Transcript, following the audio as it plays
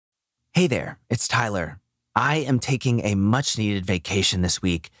Hey there, it's Tyler. I am taking a much-needed vacation this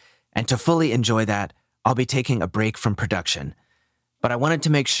week, and to fully enjoy that, I'll be taking a break from production. But I wanted to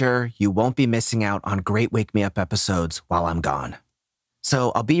make sure you won't be missing out on great Wake Me Up episodes while I'm gone.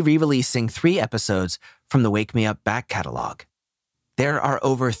 So I'll be re-releasing 3 episodes from the Wake Me Up back catalog. There are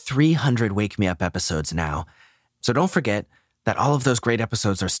over 300 Wake Me Up episodes now, so don't forget that all of those great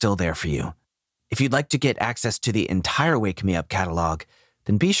episodes are still there for you. If you'd like to get access to the entire Wake Me Up catalog,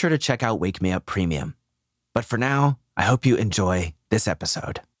 then be sure to check out Wake Me Up Premium. But for now, I hope you enjoy this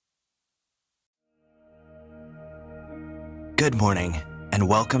episode. Good morning, and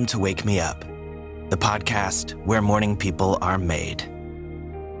welcome to Wake Me Up, the podcast where morning people are made.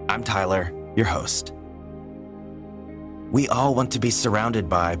 I'm Tyler, your host. We all want to be surrounded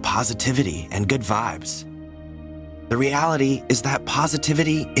by positivity and good vibes. The reality is that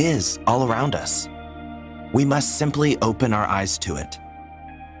positivity is all around us. We must simply open our eyes to it.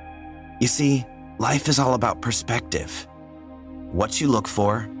 You see, life is all about perspective. What you look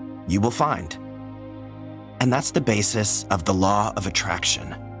for, you will find. And that's the basis of the law of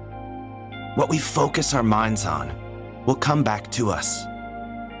attraction. What we focus our minds on will come back to us.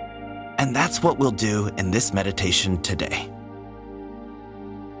 And that's what we'll do in this meditation today.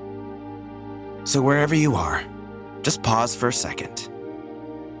 So wherever you are, just pause for a second.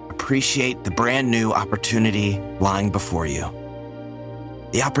 Appreciate the brand new opportunity lying before you.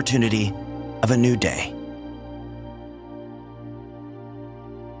 The opportunity of a new day.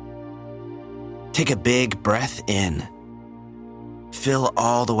 Take a big breath in. Fill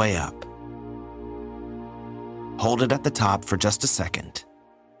all the way up. Hold it at the top for just a second.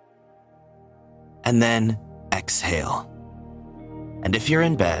 And then exhale. And if you're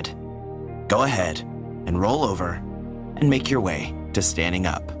in bed, go ahead and roll over and make your way to standing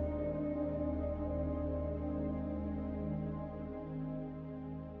up.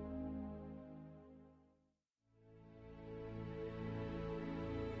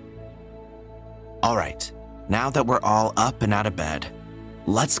 All right, now that we're all up and out of bed,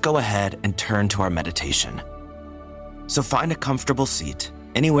 let's go ahead and turn to our meditation. So find a comfortable seat.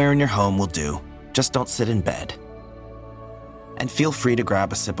 Anywhere in your home will do, just don't sit in bed. And feel free to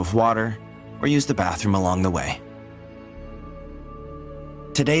grab a sip of water or use the bathroom along the way.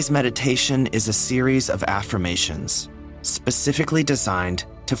 Today's meditation is a series of affirmations specifically designed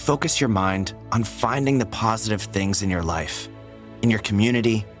to focus your mind on finding the positive things in your life, in your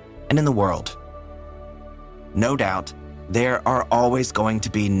community, and in the world. No doubt, there are always going to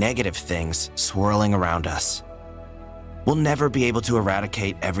be negative things swirling around us. We'll never be able to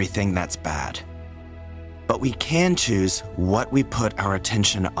eradicate everything that's bad. But we can choose what we put our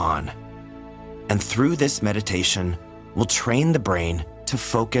attention on. And through this meditation, we'll train the brain to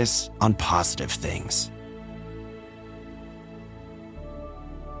focus on positive things.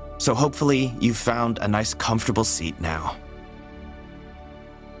 So hopefully you've found a nice comfortable seat now.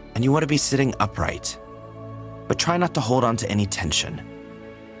 And you want to be sitting upright, but try not to hold on to any tension.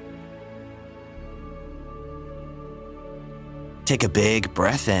 Take a big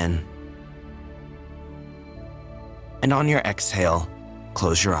breath in, and on your exhale,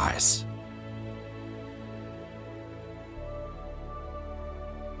 close your eyes.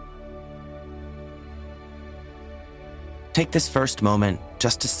 Take this first moment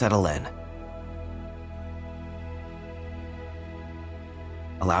just to settle in.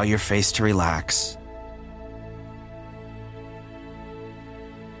 Allow your face to relax.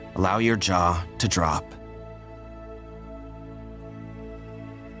 Allow your jaw to drop.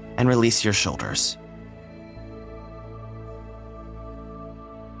 And release your shoulders.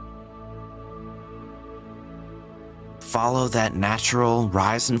 Follow that natural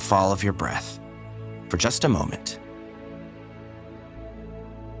rise and fall of your breath for just a moment.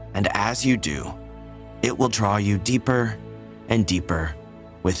 And as you do, it will draw you deeper and deeper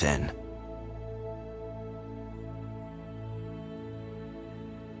within.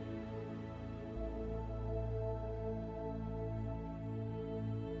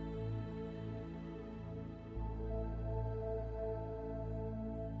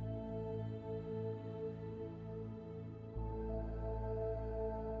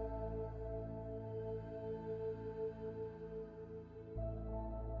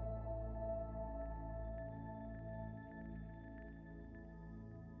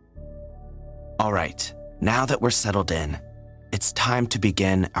 All right, now that we're settled in, it's time to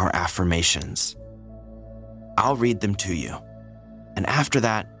begin our affirmations. I'll read them to you, and after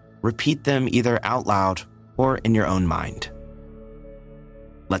that, repeat them either out loud or in your own mind.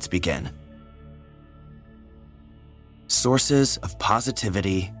 Let's begin. Sources of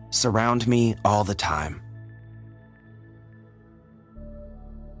positivity surround me all the time.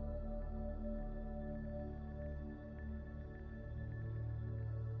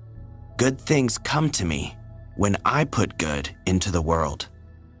 Good things come to me when I put good into the world.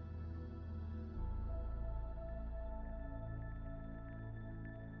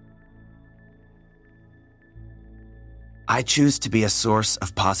 I choose to be a source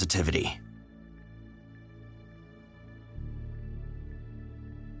of positivity.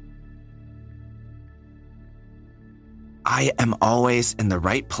 I am always in the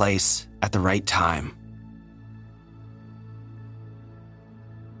right place at the right time.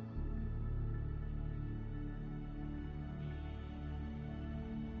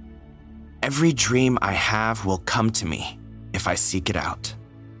 Every dream I have will come to me if I seek it out.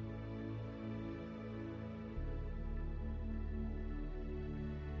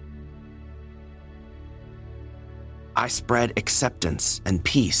 I spread acceptance and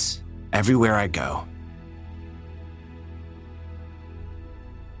peace everywhere I go.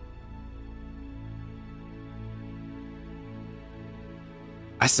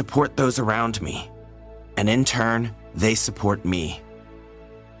 I support those around me, and in turn, they support me.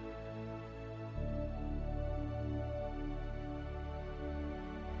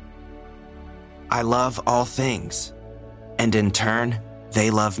 I love all things, and in turn, they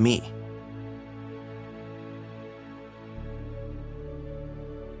love me.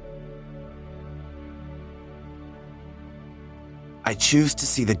 I choose to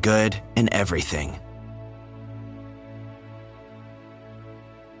see the good in everything.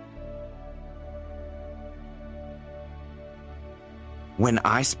 When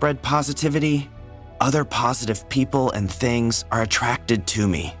I spread positivity, other positive people and things are attracted to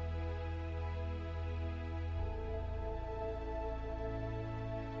me.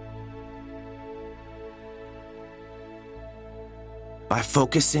 By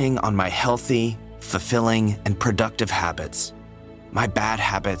focusing on my healthy, fulfilling, and productive habits, my bad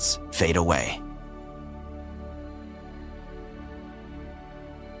habits fade away.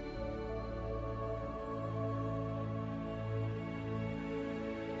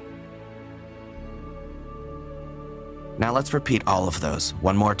 Now let's repeat all of those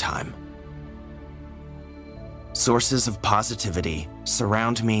one more time. Sources of positivity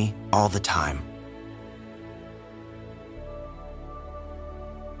surround me all the time.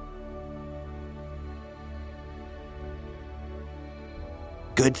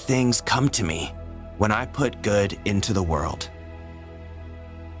 Good things come to me when I put good into the world.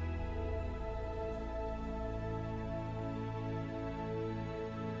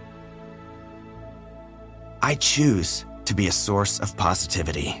 I choose to be a source of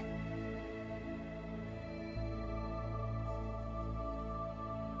positivity.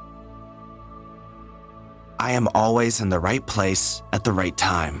 I am always in the right place at the right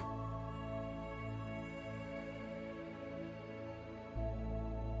time.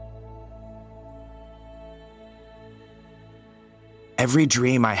 Every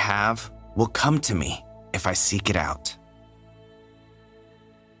dream I have will come to me if I seek it out.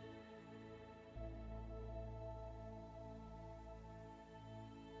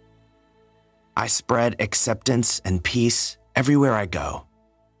 I spread acceptance and peace everywhere I go.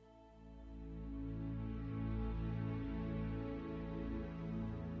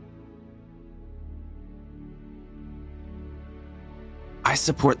 I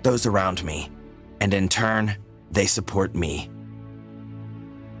support those around me, and in turn, they support me.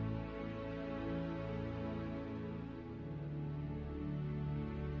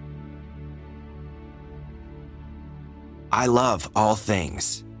 I love all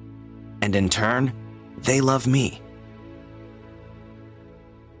things, and in turn, they love me.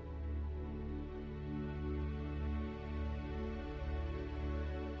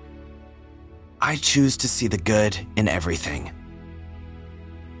 I choose to see the good in everything.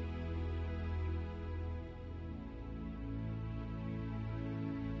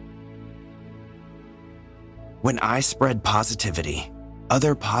 When I spread positivity,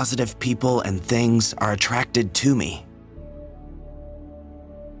 other positive people and things are attracted to me.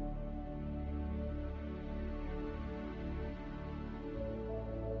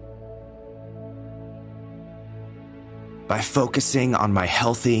 By focusing on my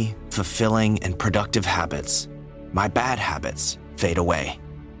healthy, fulfilling, and productive habits, my bad habits fade away.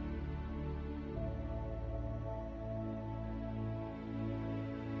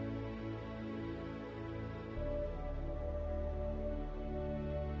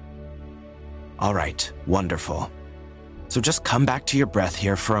 All right, wonderful. So just come back to your breath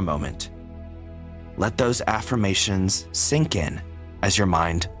here for a moment. Let those affirmations sink in as your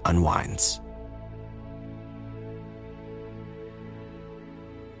mind unwinds.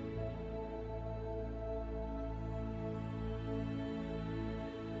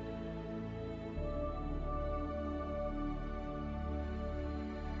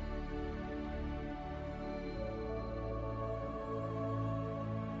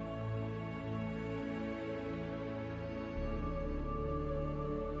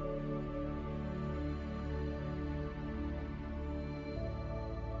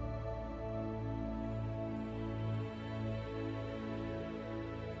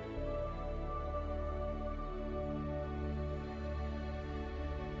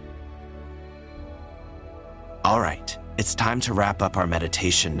 All right, it's time to wrap up our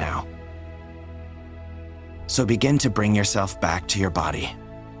meditation now. So begin to bring yourself back to your body.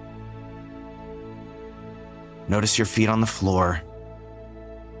 Notice your feet on the floor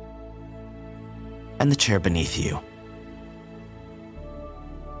and the chair beneath you.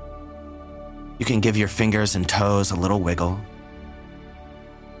 You can give your fingers and toes a little wiggle.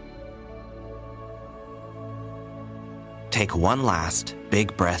 Take one last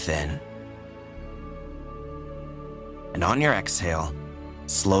big breath in. And on your exhale,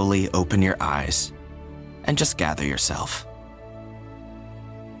 slowly open your eyes and just gather yourself.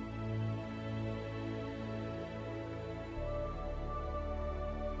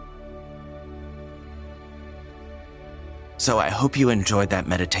 So I hope you enjoyed that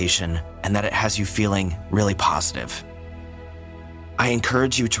meditation and that it has you feeling really positive. I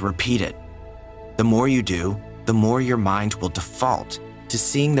encourage you to repeat it. The more you do, the more your mind will default to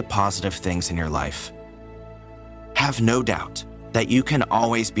seeing the positive things in your life. Have no doubt that you can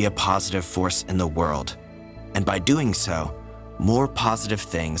always be a positive force in the world, and by doing so, more positive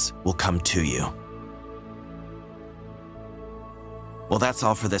things will come to you. Well, that's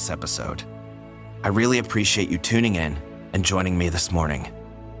all for this episode. I really appreciate you tuning in and joining me this morning.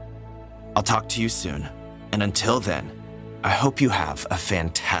 I'll talk to you soon, and until then, I hope you have a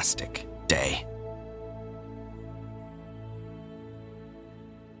fantastic day.